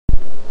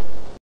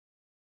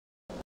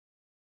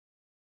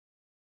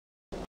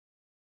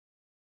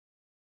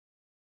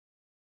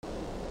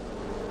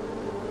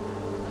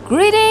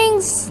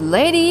Greetings,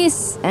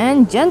 ladies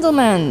and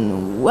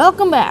gentlemen!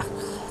 Welcome back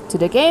to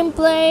the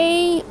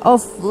gameplay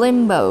of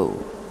Limbo.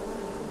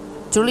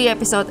 Truly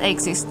episode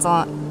 8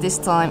 this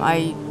time.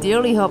 I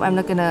dearly hope I'm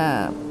not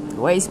gonna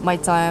waste my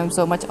time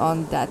so much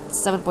on that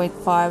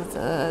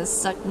 7.5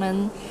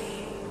 segment.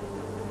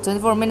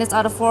 24 minutes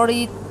out of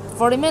 40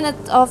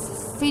 minutes of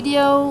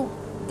video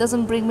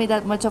doesn't bring me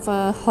that much of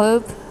a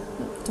hope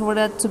for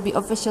that to be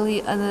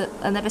officially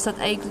an episode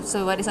 8,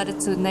 so I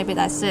decided to name it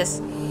as this.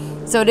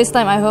 So this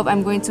time I hope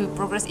I'm going to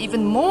progress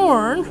even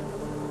more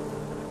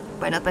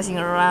by not passing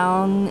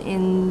around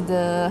in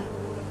the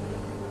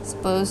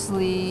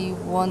supposedly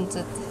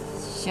wanted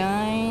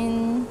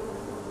shine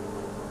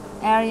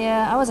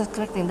area. I was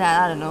expecting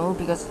that, I don't know,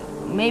 because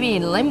maybe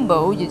in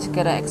Limbo you just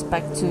gotta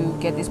expect to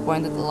get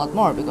disappointed a lot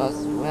more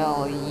because,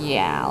 well,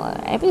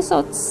 yeah,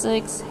 episode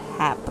 6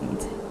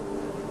 happened.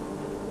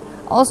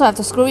 Also,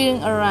 after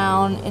screwing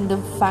around in the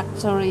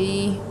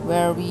factory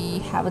where we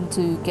happened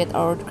to get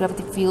our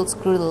gravity field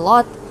screwed a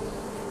lot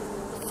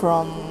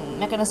from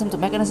mechanism to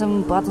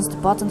mechanism, buttons to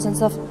buttons and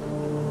stuff,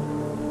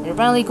 we're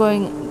finally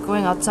going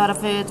outside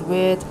of it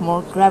with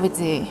more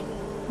gravity,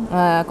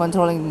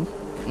 controlling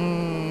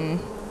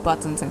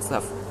buttons and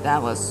stuff.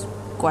 That was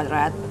quite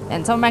rad,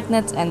 and some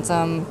magnets and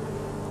some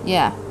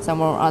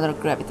more other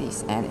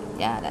gravities, and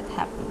yeah, that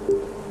happened.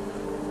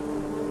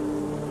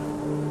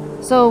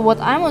 So what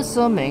I'm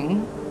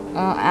assuming,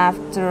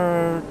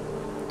 after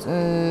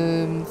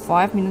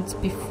 5 minutes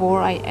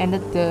before I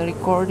ended the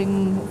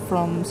recording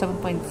from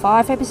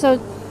 7.5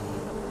 episode,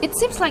 it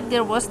seems like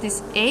there was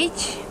this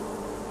age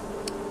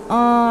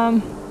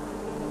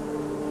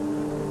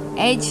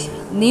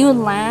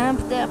neon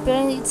lamp that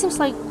apparently it seems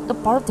like a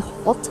part of the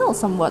hotel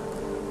somewhat,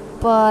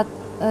 but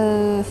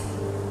the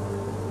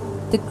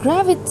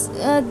gravity,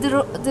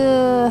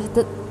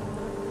 the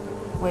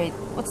wait,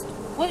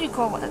 what do you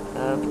call it?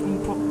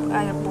 Between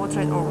either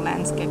portrait or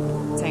landscape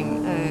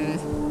thing.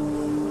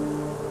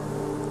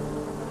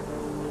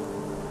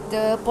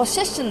 The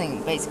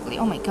positioning, basically.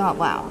 Oh my god,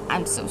 wow.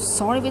 I'm so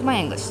sorry with my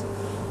English.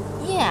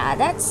 Yeah,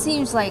 that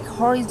seems like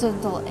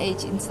horizontal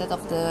edge instead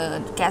of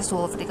the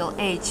casual vertical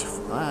edge,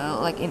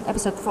 like in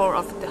episode 4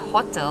 of the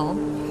hotel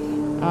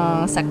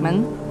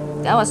segment.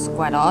 That was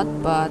quite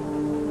odd, but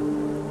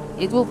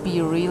it will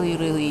be really,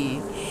 really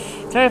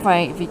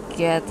terrifying if we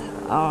get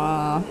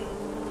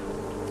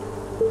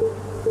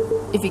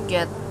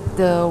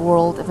the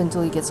world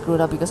eventually gets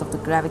screwed up because of the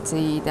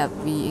gravity that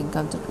we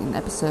encountered in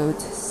episode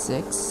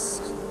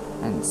 6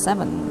 and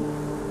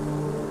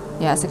 7.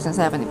 Yeah, 6 and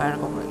 7 if I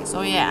recall correctly.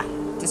 So yeah,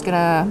 just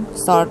gonna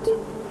start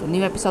the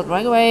new episode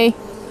right away.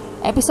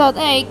 Episode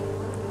 8,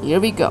 here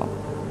we go.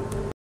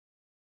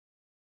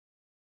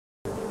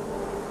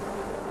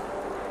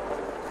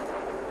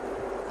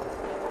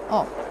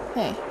 Oh,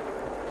 hey,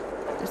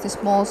 there's this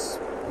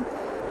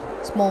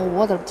small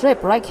water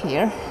drip right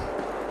here.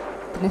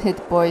 Didn't hit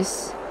the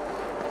boy's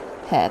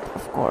head,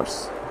 of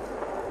course.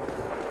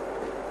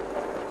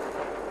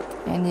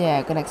 And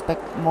yeah, gonna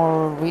expect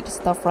more weird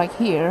stuff right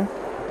here.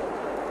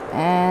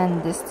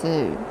 And this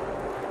too.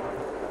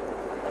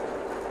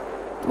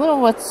 I wonder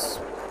what's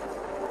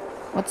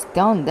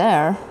down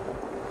there.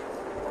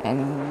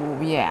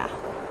 And yeah.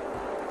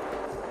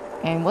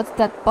 And what's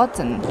that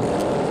button?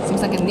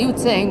 Seems like a new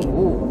thing.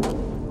 Ooh.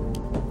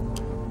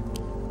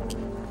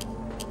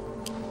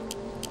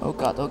 Oh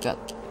god, oh god.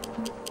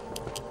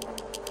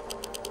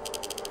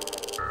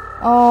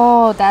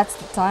 Oh, that's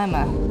the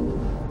timer.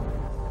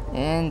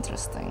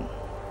 Interesting.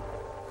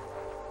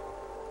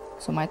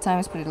 So my time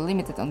is pretty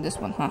limited on this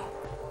one, huh?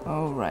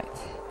 Alright.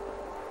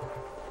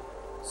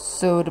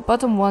 So the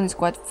bottom one is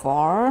quite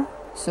far,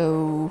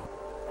 so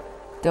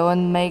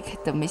don't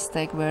make the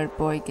mistake where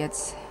boy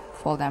gets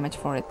fall damage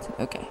for it.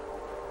 Okay.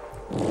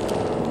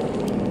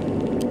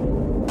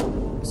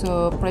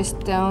 So press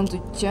down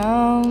to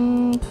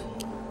jump.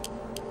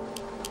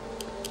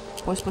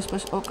 Push, push,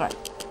 push. Okay.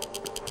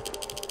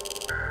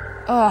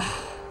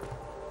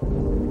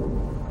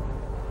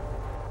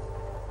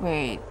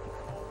 Wait.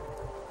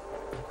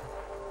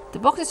 The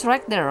box is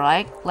right there,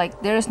 right?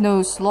 Like there's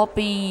no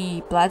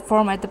sloppy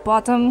platform at the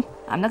bottom.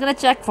 I'm not gonna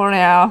check for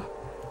now.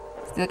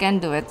 Still can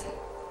do it.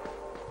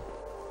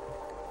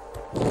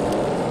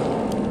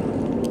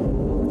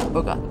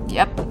 Oh god,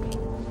 yep.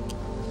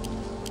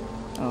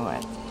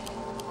 Alright.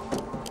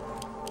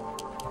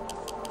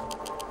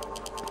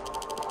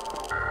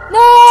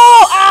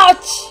 No!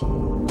 Ouch!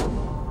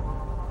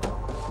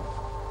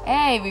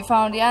 Hey, we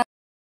found the answer.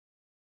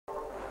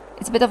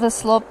 It's a bit of a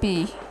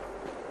sloppy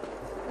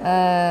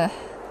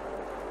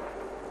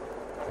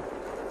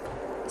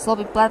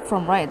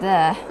platform right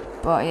there,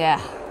 but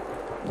yeah.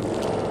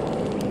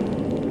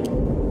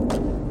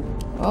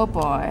 Oh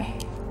boy,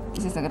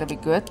 this is not gonna be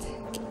good.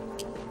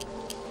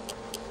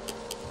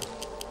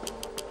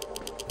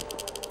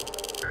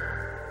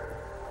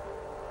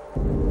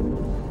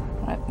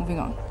 Alright, moving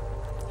on.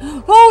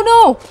 Oh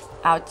no!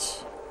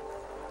 Ouch.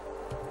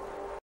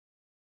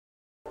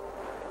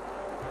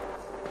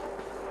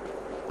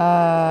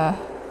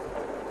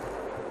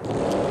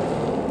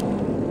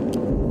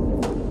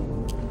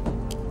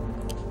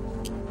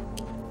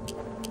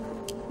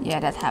 Yeah,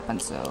 that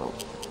happened, so...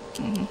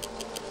 Okay.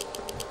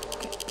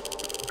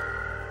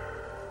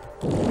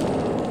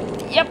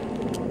 Yep!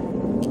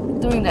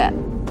 Doing that.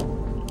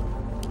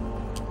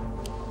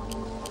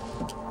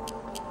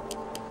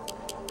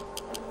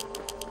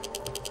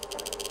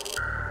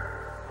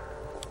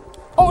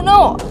 Oh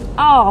no!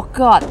 Oh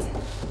god!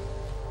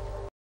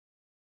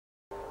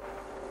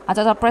 I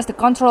thought I pressed the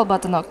control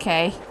button,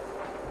 okay.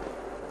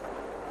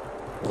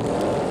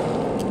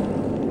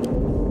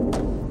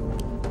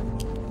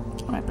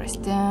 Alright, press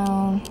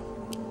down.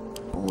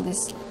 Pull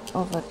this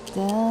over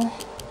there.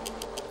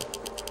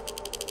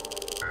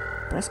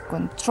 Press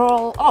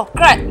control. Oh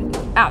crap!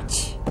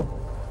 Ouch!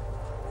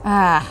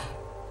 Ah.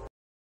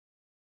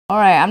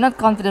 Alright, I'm not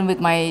confident with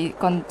my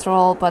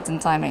control button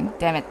timing.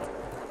 Damn it.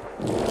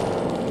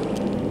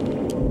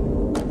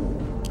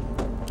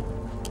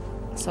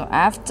 So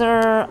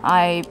after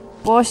I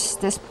push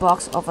this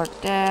box over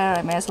there,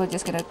 I may as well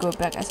just gonna go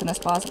back as soon as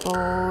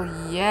possible.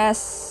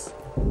 Yes.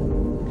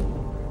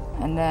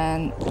 And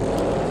then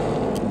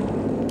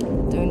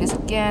doing this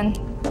again.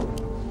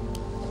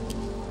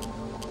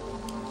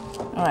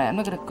 Alright, I'm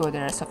not gonna go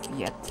there as of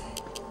yet.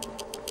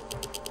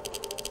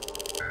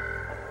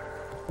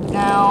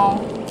 Now,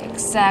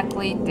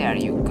 exactly there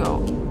you go.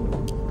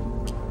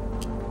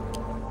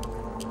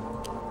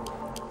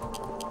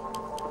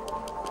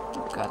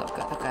 Oh god, oh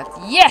god, oh god.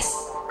 Yes!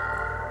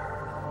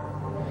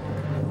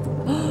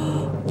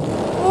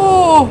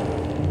 Oh!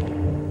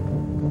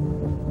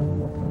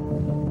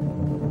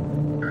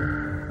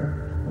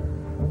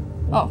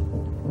 Oh.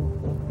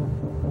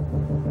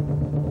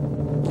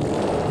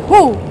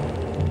 Whoa!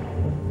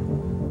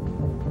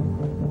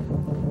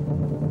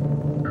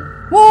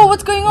 Whoa,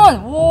 what's going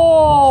on?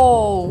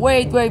 Whoa!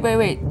 Wait.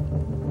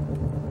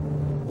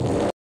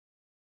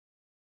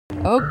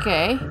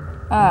 Okay.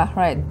 Ah,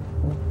 right.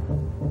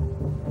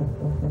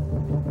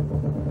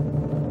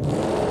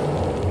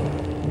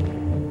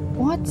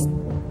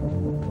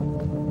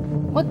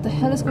 What the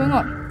hell is going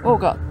on? Oh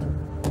god.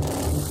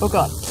 Oh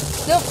god.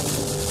 Nope.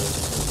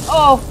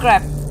 Oh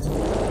crap.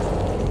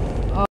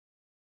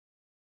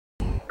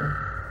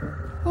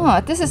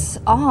 Oh, this is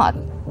odd.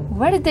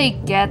 Where did they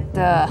get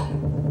the...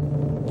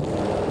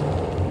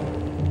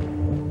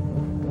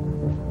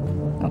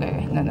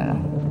 Okay, no.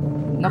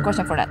 No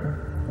question for that.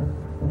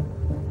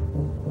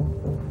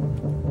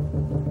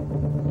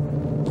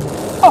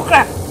 Oh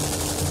crap!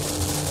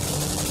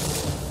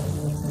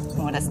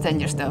 Oh, that's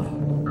dangerous though.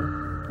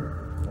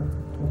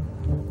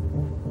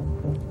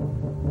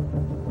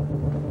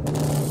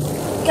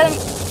 Get him!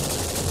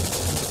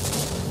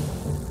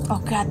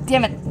 Oh god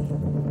damn it!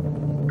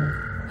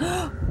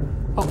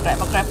 Oh crap,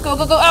 go,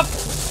 up!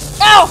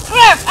 Ow,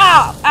 crap!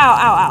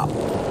 Ow!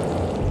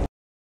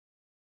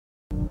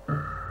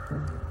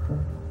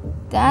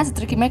 That's a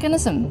tricky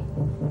mechanism.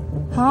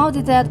 How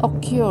did that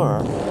occur?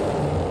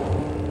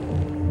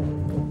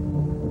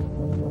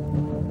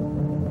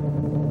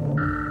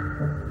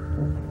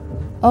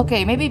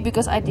 Okay, maybe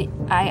because I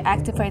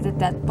activated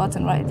that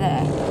button right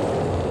there.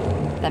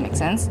 That makes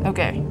sense.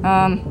 Okay,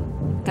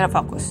 gotta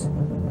focus.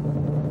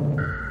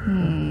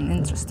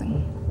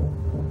 Interesting.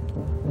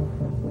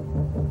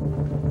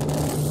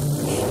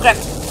 Crap!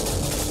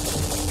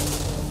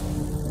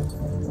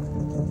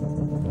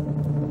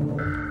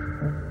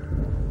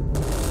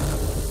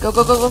 Go!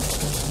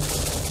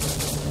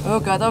 Oh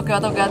god!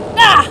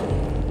 Ah!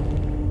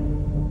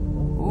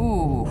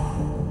 Ooh.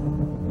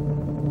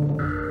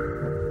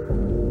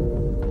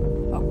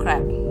 Oh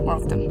crap! More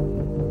of them.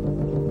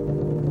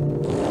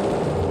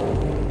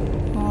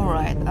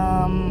 Alright,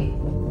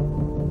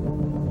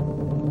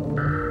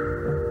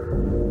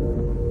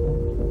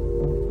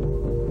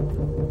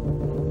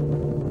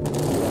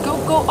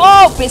 Go!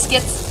 Oh,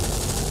 biscuits!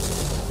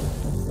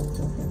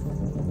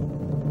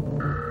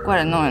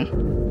 Quite annoying.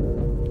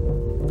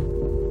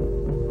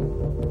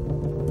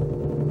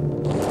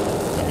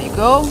 There you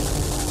go.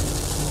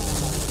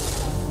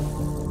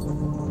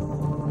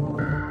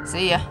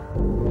 See ya.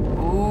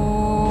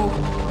 Ooh.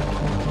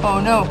 Oh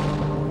no.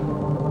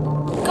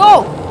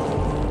 Go!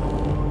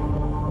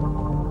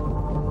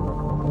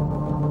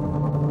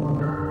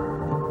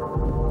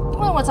 I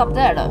wonder what's up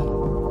there though.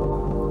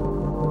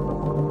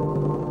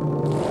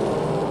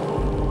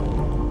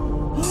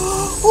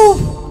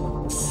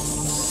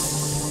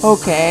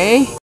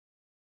 Okay.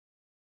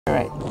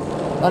 Alright.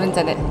 Not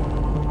intended.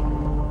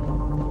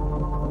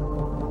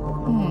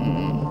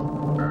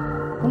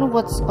 Wonder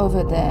what's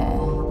over there.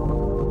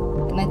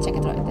 Can I check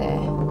it right there?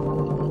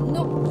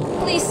 No,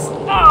 please.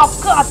 Oh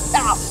god,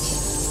 ouch.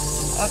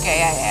 Okay,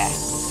 yeah.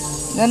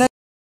 No.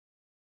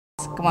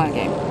 Come on,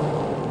 game.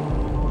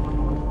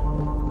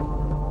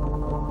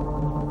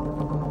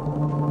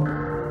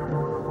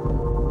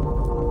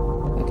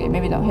 Okay,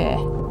 maybe not here.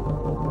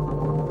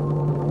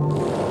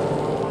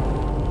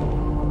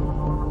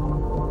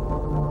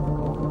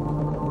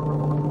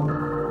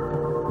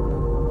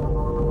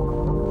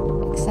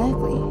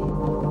 Exactly.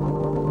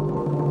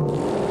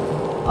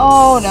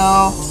 Oh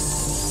no.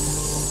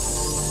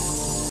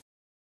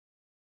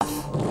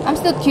 I'm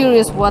still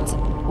curious what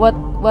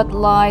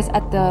lies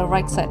at the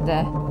right side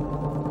there.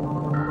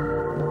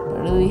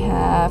 really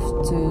have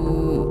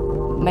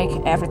to make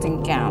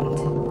everything count.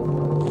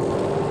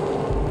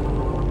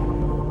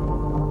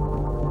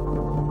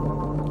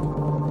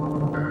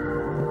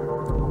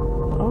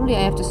 Probably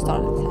I have to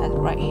start it at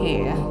right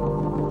here.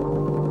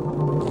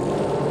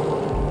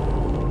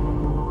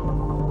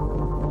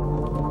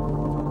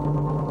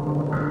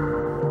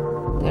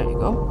 There you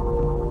go.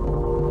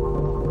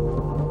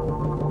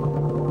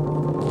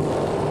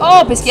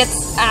 Oh,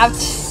 biscuits!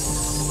 Ouch!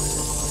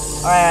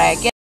 Alright,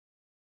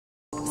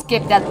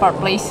 skip that part,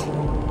 please.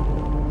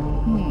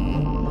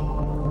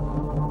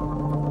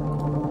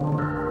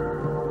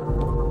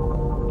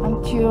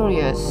 I'm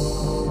curious.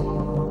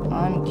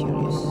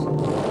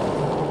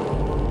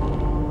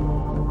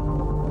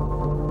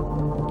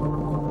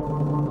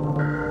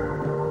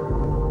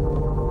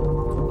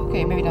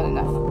 Okay, maybe not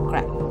enough.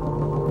 Crap.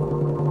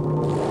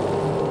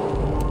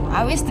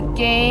 How is the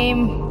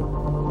game?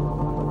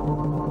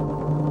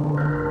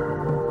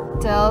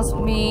 Tells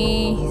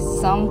me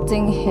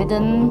something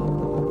hidden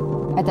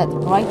at that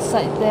right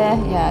side there.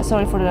 Yeah,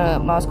 sorry for the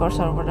mouse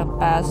cursor for the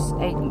past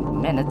 8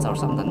 minutes or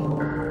something.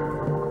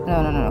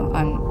 No.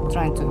 I'm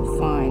trying to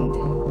find.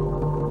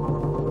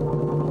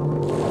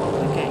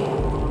 Okay.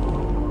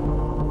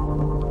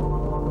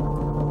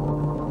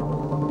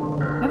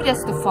 Maybe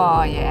that's too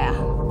far, yeah.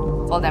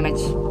 Fall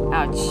damage.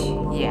 Ouch.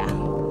 Yeah.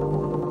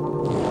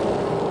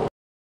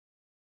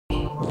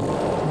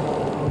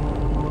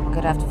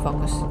 Gonna have to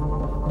focus.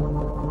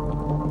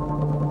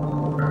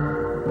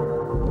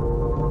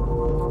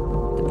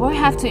 Boy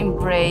have to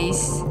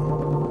embrace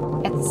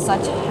at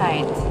such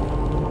height.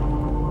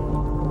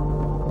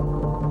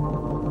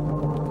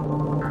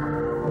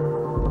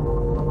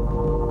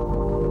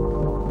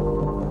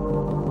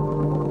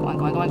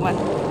 Come on.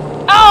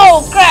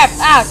 Oh crap!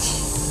 Ouch!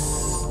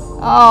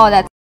 Oh,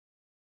 that.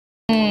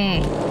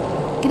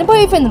 Can the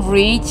boy even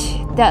reach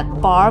that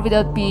bar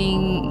without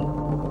being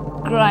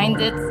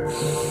grinded?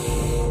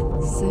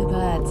 So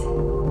bad.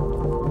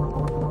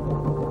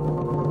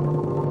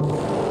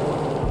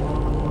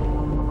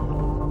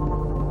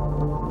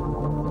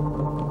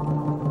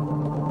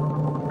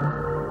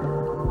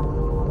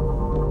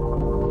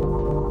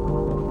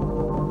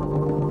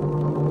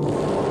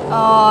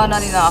 Oh,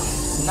 not enough.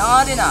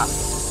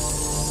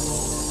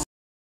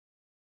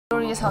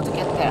 Curious how to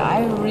get there.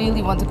 I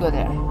really want to go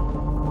there.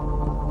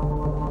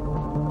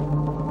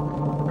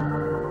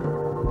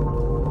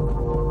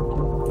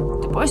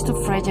 The boy's too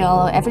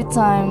fragile. Every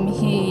time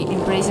he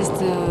embraces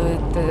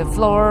the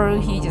floor,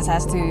 he just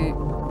has to,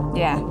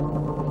 yeah.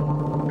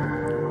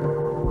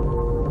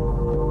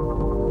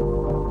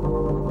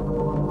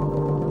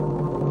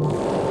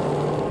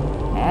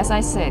 As I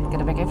said,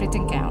 gotta make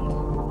everything count.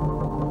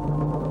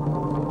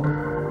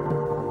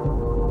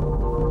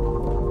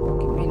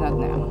 Not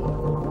now.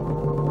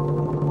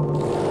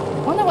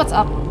 Wonder what's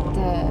up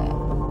there.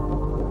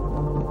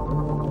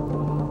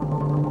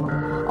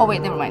 Oh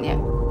wait, never mind.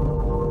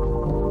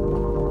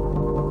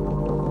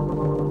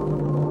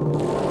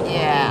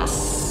 Yeah.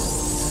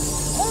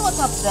 Wonder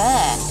what's up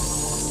there.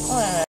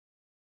 Alright.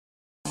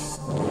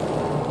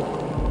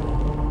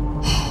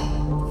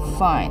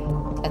 Fine.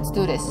 Let's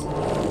do this.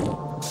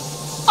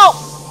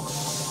 Oh.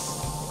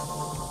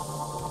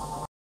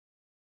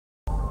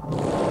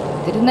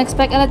 Didn't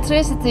expect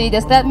electricity.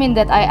 Does that mean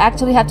that I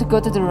actually have to go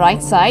to the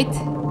right side?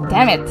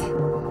 Damn it.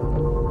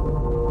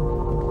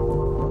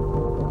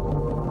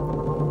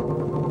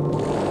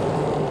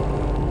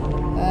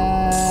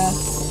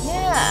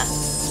 Yeah.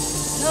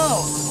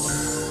 No.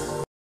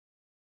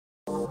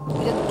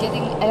 Without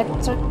getting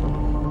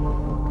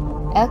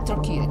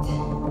electrocuted.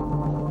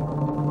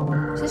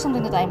 Is this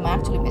something that I'm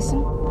actually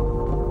missing?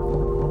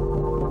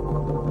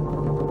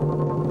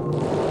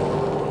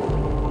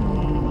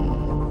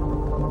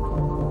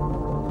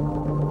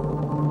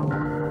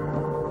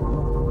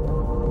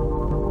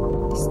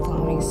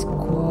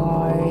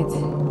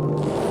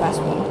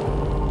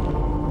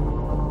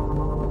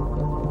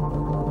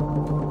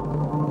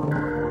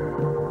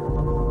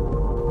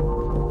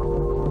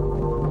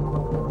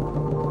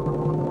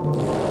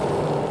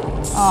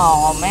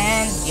 Oh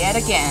man, yet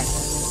again.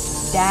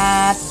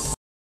 That.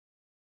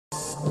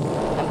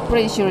 I'm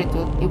pretty sure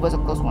it was a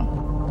close one.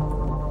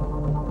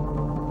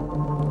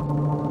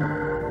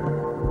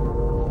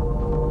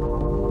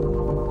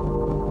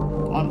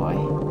 Come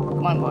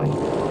on, boy.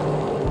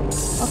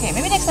 Okay,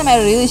 maybe next time I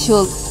really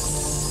should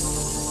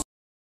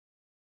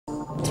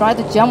try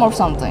to jump or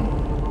something.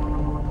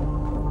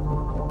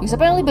 Because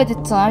apparently by the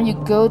time you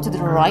go to the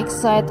right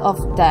side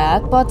of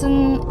that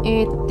button,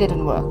 it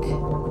didn't work.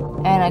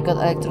 And I got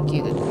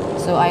electrocuted.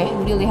 So I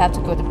really have to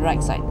go to the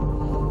right side.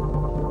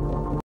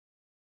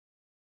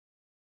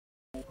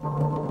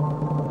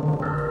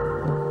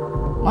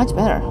 Much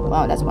better.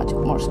 Wow, that's much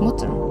more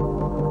smoother.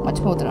 Much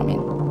smoother, I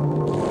mean.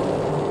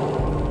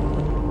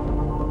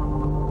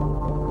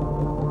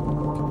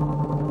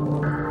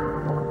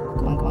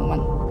 Come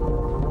on.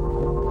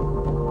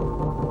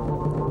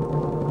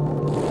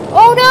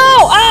 Oh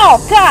no! Ow!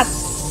 God!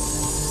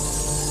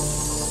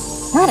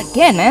 Not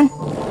again, man.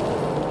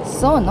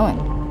 So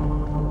annoying.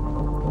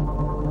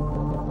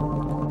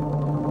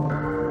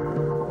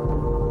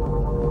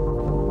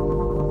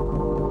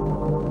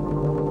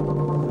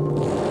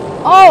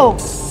 Oh!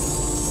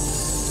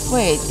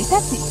 Wait, is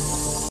that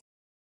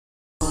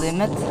the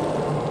limit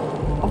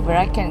of where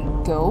I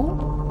can go?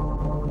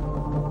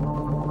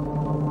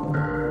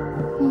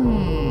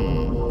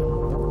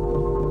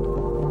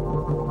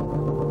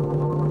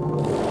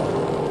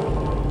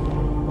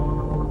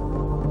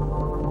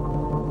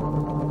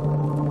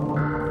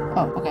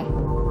 Oh, okay.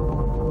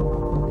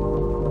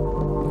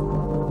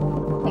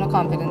 No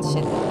confidence,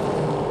 shit.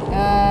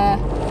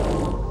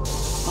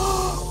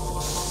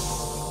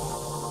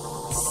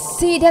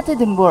 See, that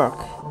didn't work.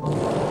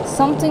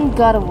 Something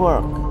gotta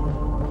work.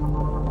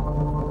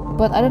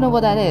 But I don't know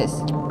what that is.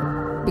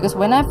 Because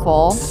when I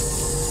fall,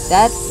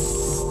 that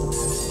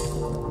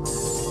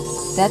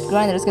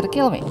grinder is gonna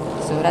kill me.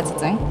 So that's the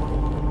thing.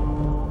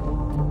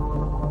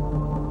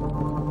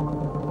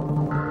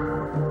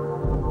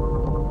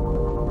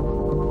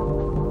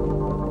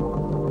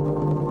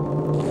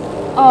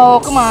 Oh,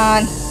 come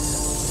on.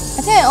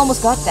 I think I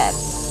almost got that.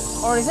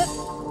 Or is it?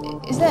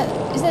 Is that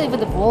even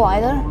the wall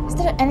either? Is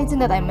there anything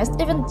that I missed?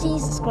 Even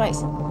Jesus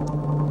Christ.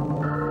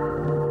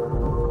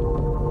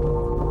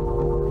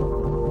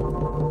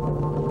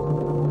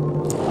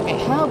 Okay,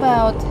 how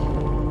about...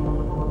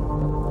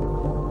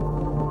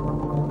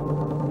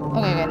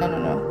 Okay,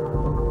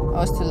 no. I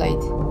was too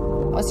late.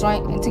 I was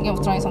thinking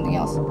of trying something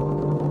else.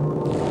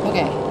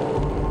 Okay.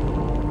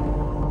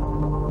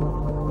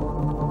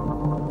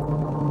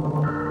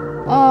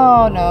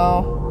 Oh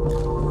no.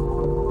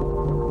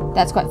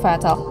 That's quite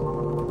fatal.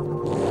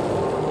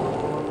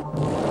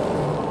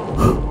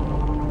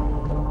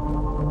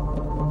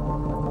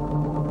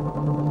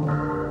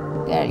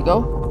 There you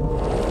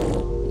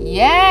go.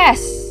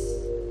 Yes!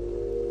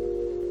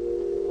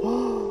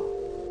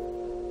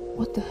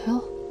 What the hell?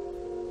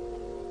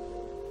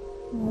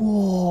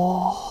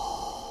 Whoa.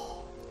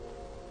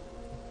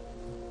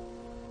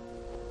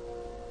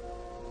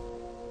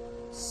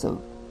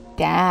 So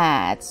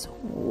that's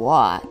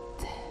what.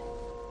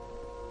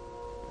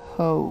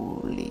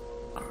 Holy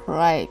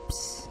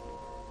cripes.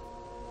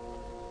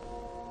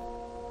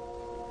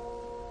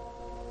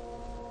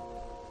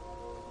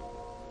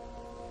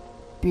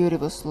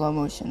 Beautiful slow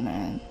motion,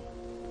 man.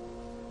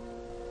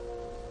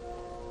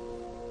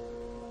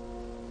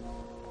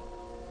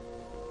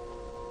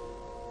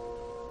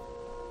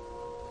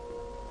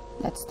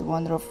 That's the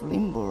wonder of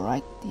Limbo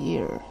right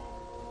here.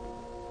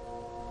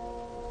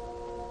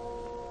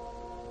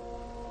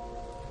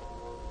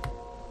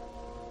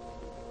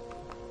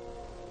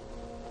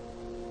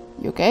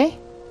 You okay?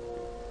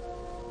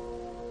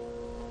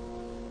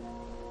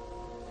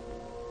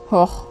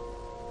 Oh.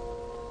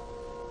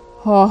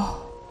 Oh.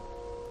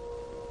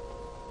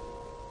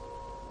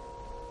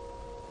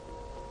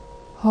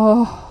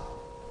 Oh.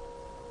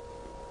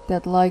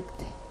 That light.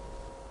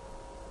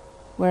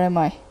 Where am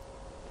I?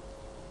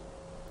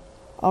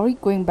 Are we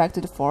going back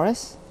to the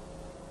forest?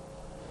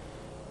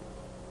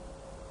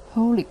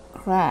 Holy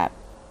crap.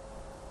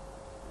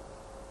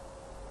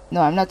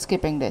 No, I'm not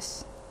skipping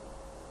this.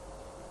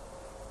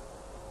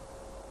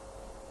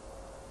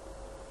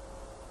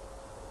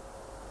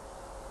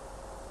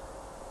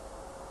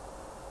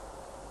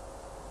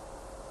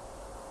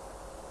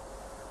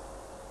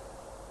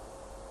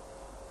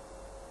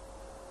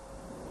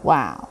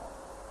 Wow.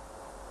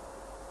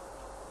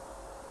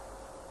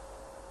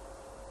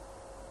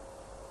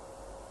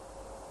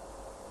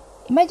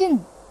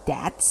 Imagine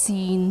that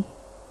scene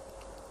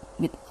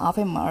with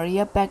Ave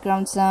Maria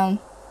background sound.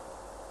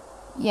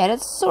 Yeah,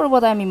 that's sort of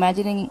what I'm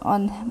imagining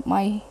on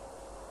my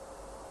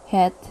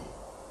head.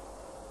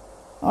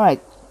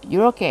 Alright,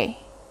 you're okay.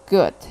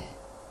 Good.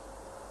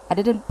 I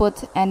didn't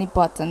put any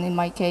button in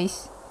my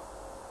case.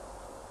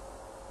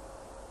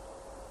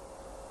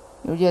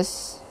 You're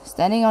just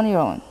standing on your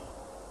own.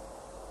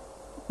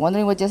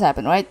 Wondering what just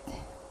happened, right?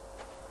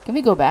 Can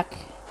we go back?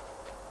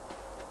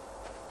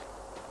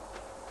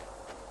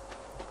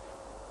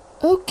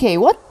 Okay,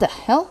 what the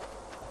hell?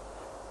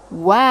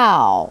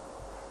 Wow.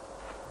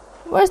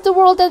 Where's the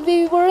world that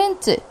we were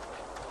into?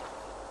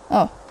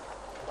 Oh.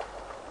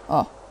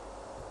 Oh.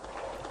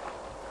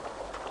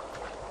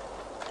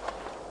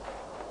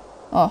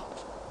 Oh.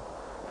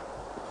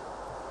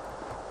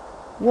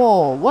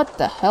 Whoa, what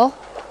the hell?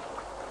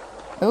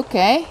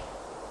 Okay.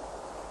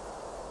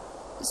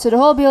 So the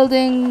whole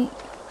building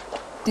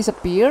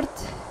disappeared,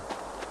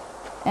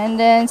 and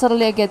then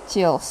suddenly I get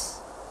chills.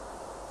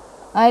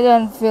 I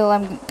don't feel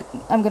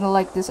I'm gonna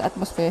like this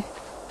atmosphere,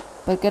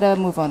 but gotta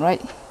move on,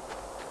 right?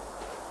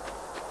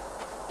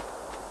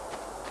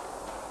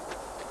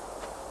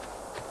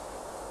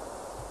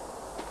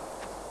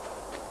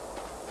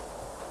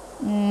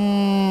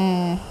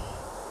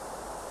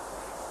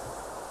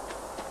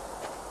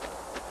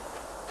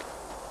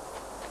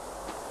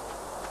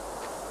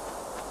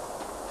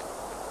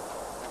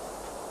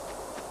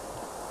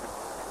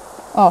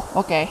 Oh,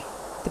 okay.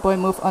 The boy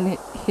moved on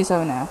his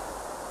own now.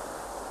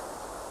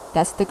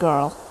 That's the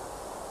girl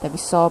that we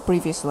saw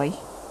previously.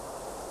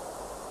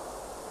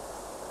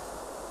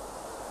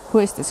 Who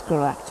is this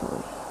girl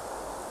actually?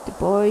 The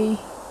boy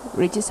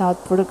reaches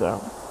out for the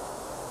girl,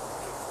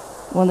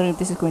 wondering if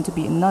this is going to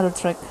be another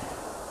trick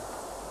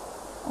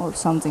or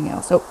something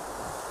else. Oh.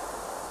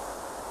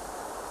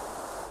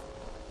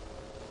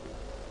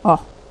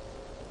 Oh.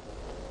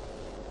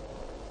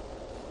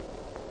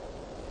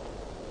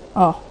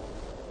 Oh.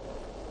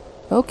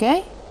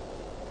 Okay.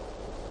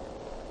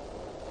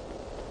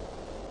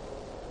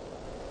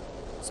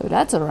 So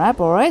that's a wrap,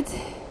 alright.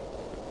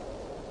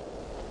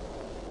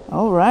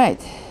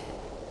 Alright.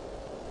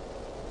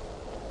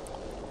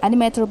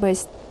 Animator by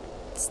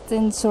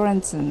Sten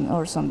Sorensen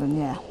or something,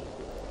 yeah.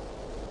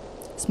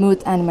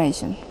 Smooth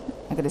animation,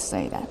 I gotta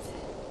say that.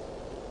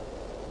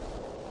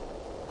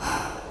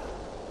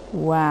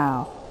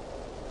 Wow.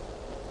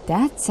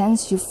 That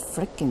sends you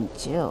freaking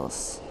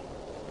chills.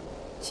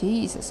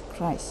 Jesus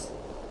Christ.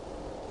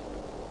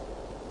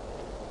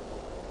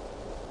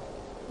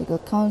 Legal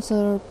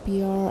counsel,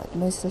 PR,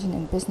 administration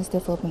and business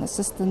development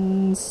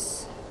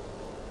assistants.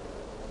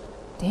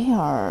 They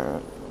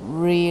are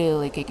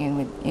really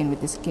kicking in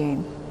with this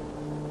game.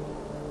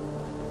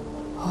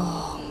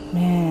 Oh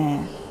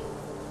man.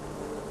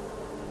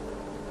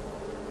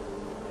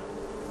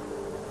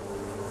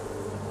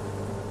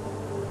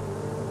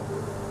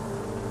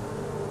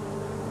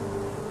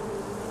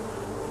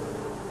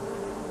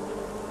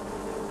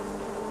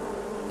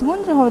 I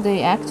wonder how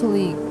they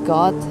actually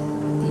got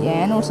the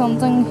end or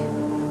something.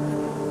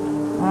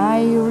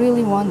 I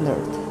really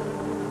wondered.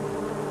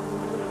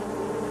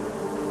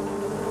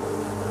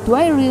 Do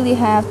I really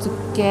have to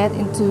get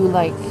into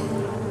like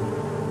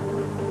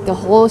the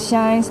whole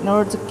shines in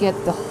order to get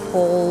the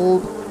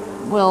whole,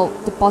 well,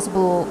 the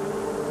possible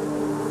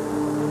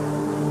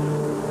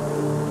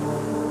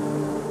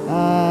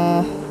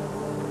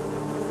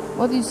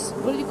what do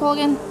you call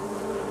again?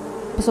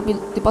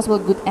 The possible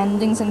good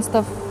endings and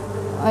stuff.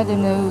 I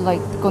don't know,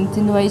 like the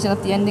continuation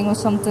of the ending or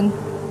something.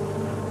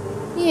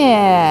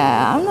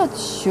 Yeah, I'm not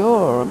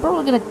sure. I'm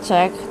probably gonna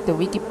check the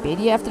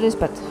Wikipedia after this,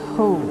 but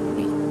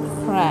holy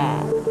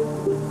crap.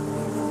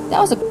 That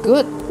was a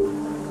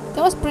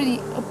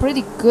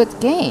pretty good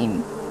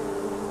game.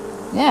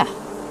 Yeah.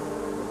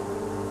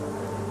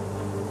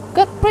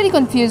 Got pretty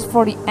confused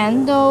for the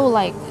end though,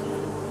 like,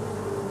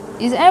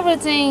 is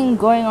everything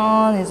going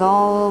on is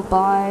all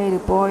by the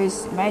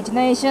boy's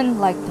imagination,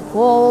 like the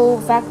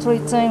whole factory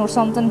thing or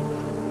something?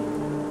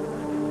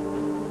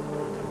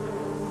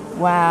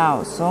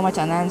 Wow, so much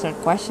unanswered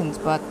questions,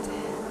 but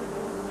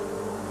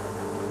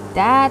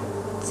that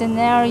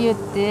scenario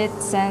did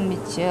send me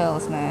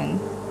chills, man.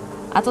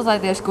 I thought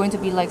like there's going to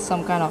be like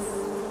some kind of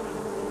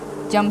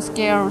jump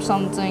scare or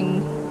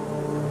something,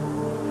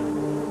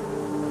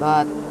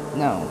 but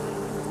no.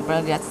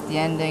 Apparently that's the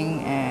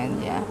ending,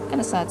 and yeah,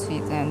 kinda sad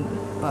sweet end,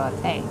 but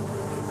hey,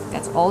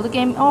 that's all the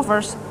game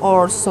offers,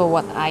 or so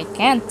what I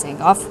can think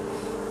of,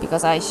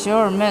 because I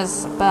sure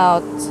miss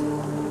about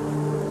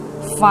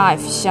 5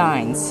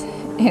 shines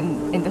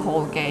in the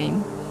whole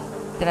game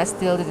that I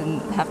still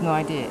had no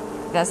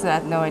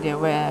idea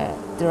where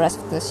the rest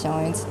of the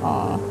shines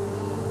are.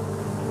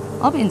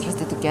 I'll be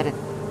interested to get it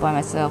by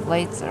myself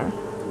later.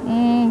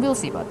 We'll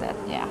see about that,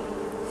 yeah.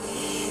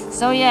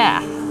 So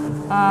yeah,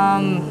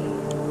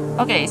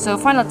 okay, so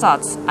final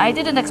thoughts. I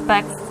didn't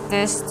expect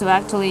this to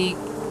actually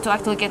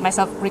get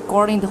myself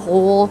recording the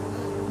whole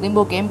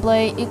Limbo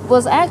gameplay. It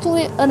was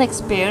actually an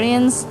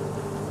experience.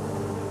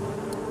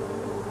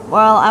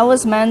 Well, I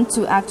was meant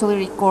to actually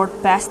record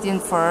Bastion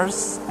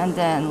first, and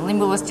then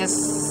Limbo was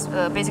just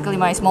basically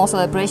my small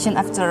celebration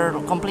after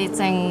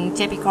completing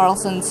JP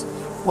Carlson's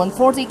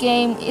 140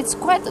 game. It's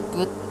quite a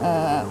good,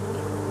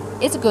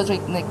 it's a good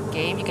rhythmic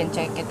game. You can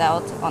check it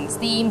out on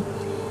Steam.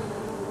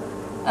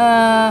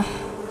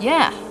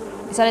 Yeah,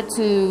 decided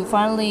to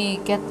finally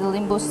get the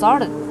Limbo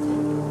started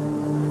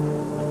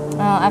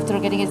after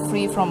getting it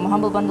free from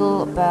Humble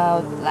Bundle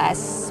about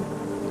last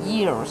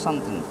year or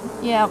something.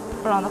 Yeah,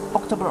 around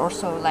October or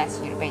so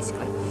last year,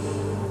 basically.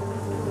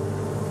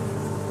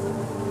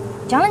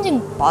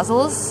 Challenging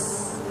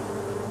puzzles,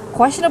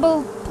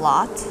 questionable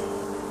plot,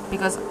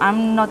 because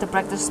I'm not a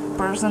practiced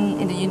person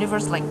in the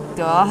universe, like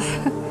duh.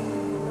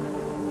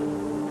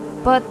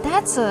 But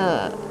that's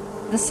the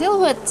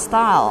silhouette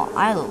style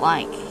I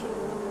like.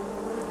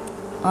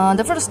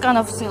 The first kind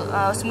of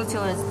smooth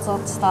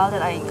silhouette style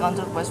that I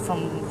encountered was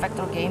from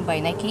Vector Game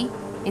by Nike.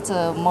 It's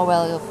a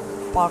mobile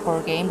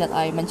parkour game that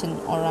I mentioned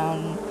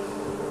around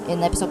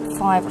in episode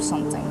 5 or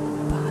something.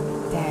 But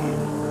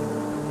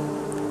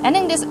damn,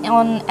 ending this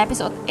on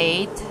episode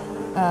 8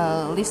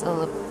 leaves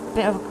a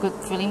bit of a good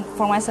feeling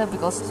for myself,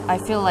 because I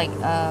feel like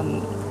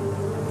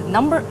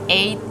number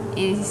 8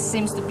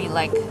 seems to be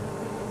like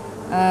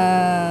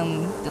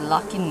the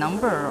lucky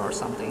number or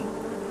something.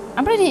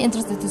 I'm pretty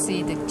interested to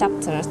see the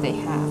chapters they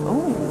have.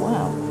 Oh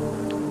wow.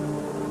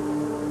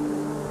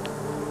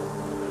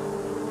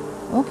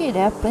 Okay,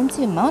 there are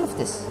plenty amount of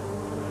this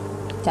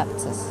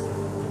chapters.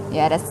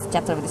 Yeah, that's the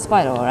chapter with the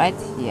spider, right?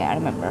 Yeah, I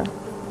remember.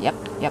 Yep.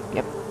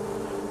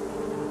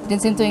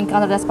 Didn't seem to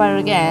encounter that spider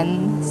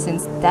again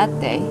since that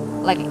day.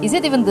 Like, is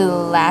it even the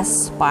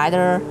last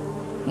spider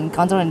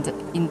encountered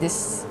in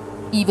this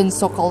even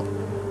so-called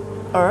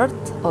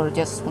Earth, or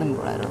just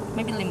Limbo?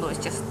 Maybe Limbo is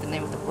just the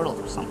name of the world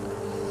or something.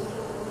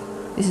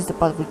 This is the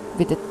part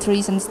with the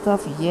trees and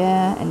stuff,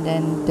 yeah. And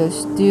then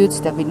those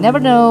dudes that we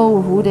never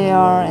know who they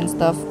are and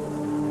stuff.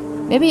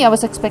 Maybe I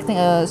was expecting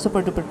a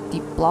super duper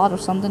deep plot or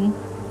something.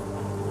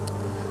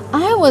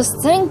 I was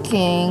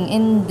thinking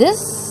in this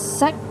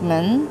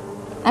segment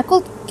I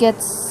could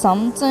get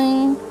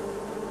something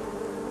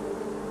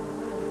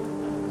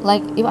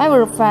like if I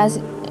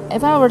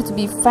were to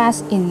be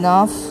fast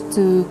enough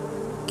to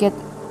get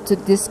to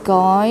this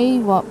guy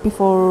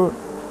before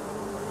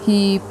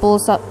he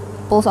pulls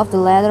off the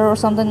ladder or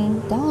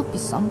something, that would be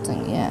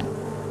something, yeah.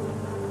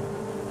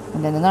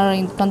 And then another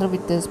encounter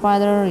with the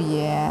spider,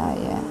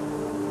 yeah.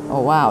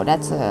 Oh wow,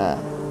 that's a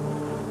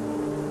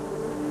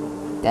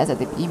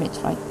deep image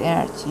right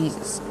there.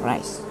 Jesus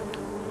Christ.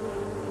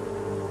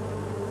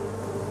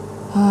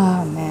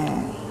 Oh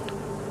man.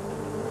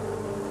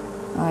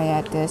 Oh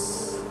yeah,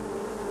 this.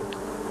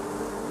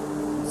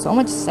 So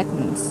much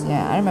segments.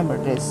 Yeah, I remember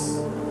this.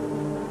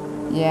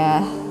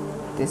 Yeah,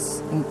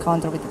 this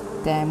encounter with the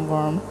damn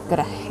worm.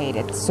 Gotta hate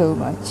it so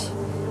much.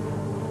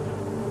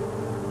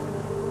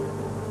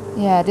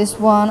 Yeah, this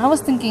one. I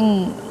was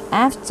thinking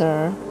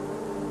after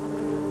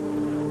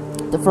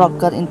the frog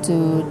got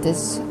into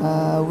this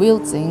wheel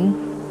thing,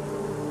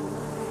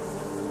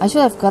 I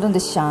should have gotten the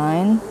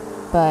shine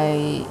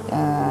by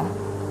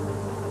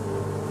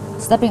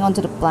stepping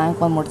onto the plank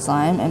one more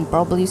time, and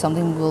probably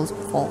something will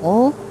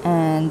fall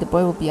and the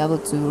boy will be able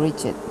to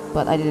reach it.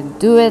 But I didn't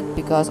do it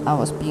because I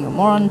was being a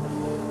moron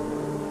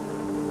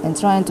and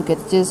trying to get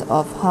the gist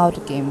of how the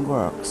game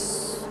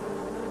works.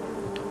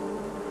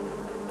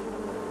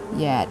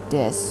 Yeah,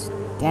 this.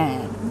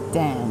 Damn.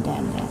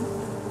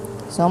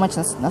 So much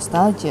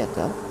nostalgia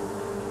though.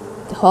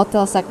 The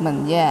hotel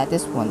segment, yeah,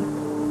 this one.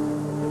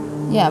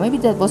 Yeah, maybe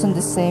that wasn't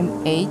the same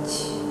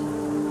age.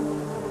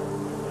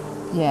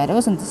 Yeah, that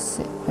wasn't the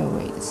same. Oh,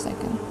 wait a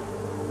second.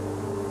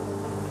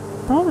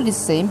 Probably the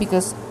same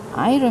because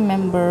I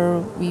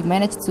remember we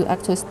managed to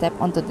actually step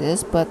onto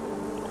this, but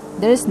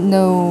there is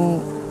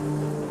no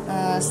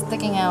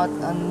sticking out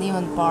a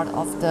neon part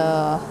of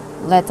the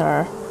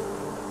letter.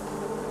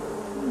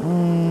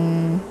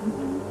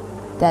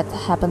 That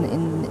happened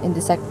in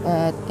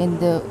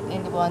the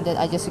one that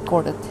I just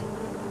recorded.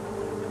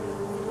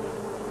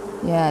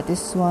 Yeah,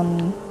 this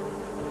one.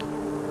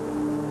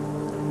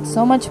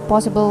 So much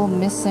possible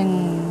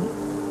missing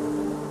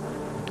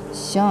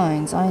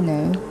shines, I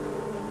know.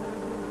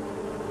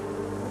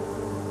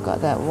 Got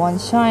that one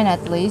shine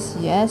at least,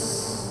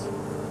 yes.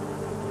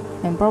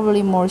 And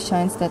probably more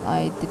shines that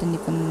I didn't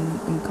even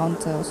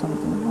encounter or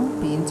something.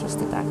 I'll be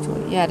interested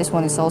actually. Yeah, this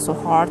one is also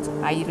hard.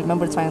 I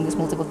remember trying this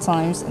multiple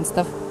times and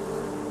stuff.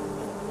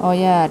 Oh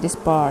yeah, this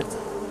part.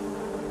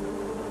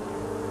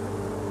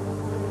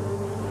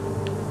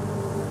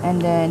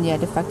 And then yeah,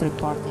 the factory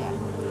part, yeah.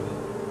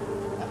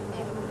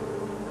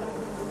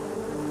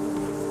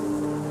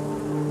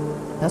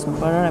 That's my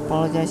brother, I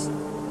apologize.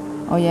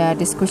 Oh yeah,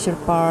 this cushion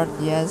part,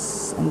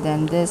 yes. And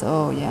then this,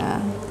 oh yeah.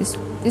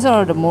 These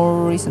are the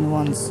more recent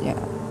ones, yeah.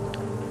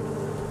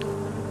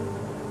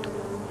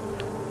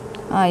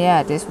 Ah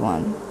yeah, this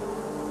one.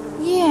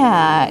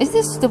 Yeah, is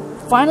this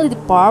finally the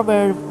part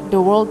where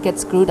the world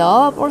gets screwed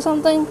up or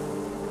something?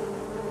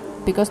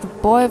 Because the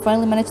boy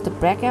finally managed to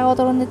break out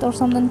on it or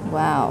something?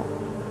 Wow.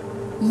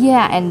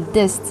 Yeah, and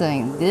this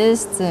thing,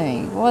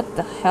 what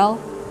the hell?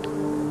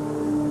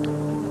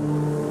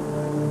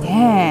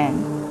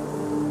 Damn.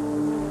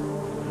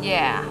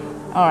 Yeah,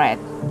 alright,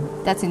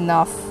 that's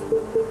enough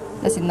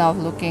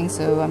looking,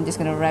 so I'm just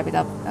gonna wrap it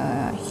up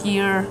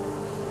here.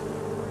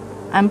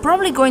 I'm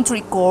probably going to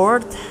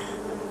record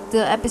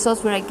the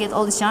episodes where I get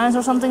all the shines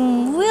or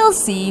something. We'll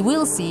see,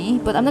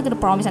 but I'm not gonna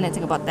promise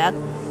anything about that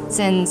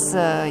since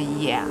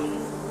yeah,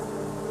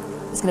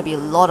 it's gonna be a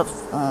lot of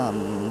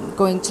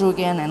going through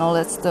again and all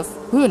that stuff.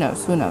 Who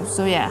knows.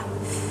 So yeah,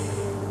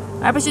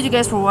 I appreciate you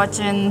guys for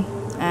watching,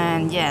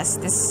 and yes,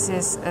 this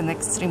is an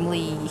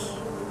extremely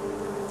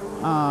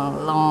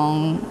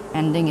long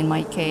ending in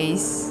my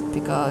case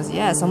because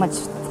yeah, so much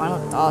final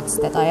thoughts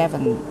that I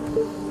haven't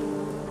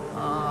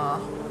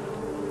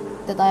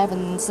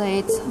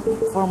said,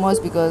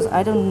 foremost because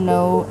I don't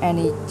know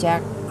any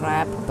jack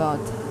crap about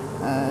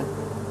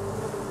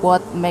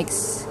what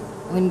makes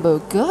Limbo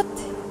good.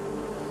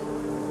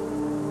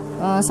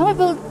 Some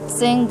people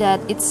think that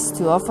it's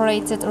too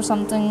overrated or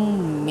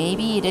something.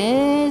 Maybe it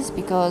is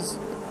because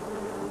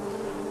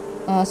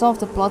some of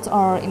the plots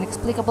are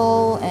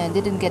inexplicable and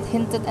didn't get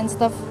hinted and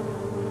stuff.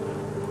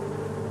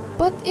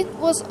 But it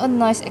was a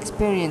nice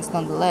experience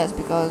nonetheless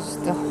because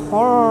the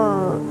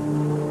horror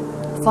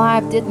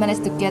vibe did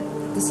manage to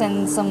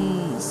send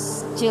some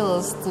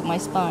chills to my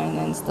spine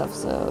and stuff.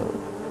 So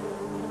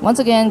once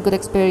again, good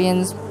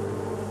experience.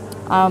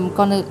 I'm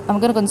gonna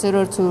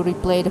consider to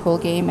replay the whole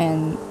game,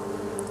 and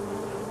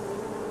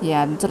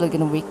yeah, I'm totally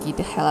gonna wiki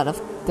the hell out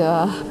of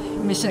the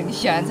mission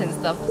shines and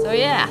stuff. So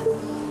yeah,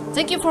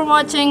 thank you for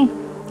watching.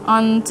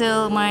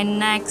 Until my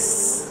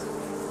next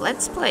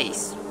Let's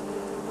Plays.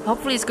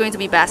 Hopefully it's going to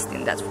be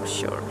Bastion, that's for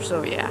sure.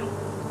 So yeah,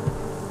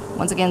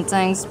 once again,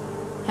 thanks.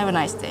 Have a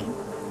nice day.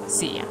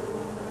 See ya.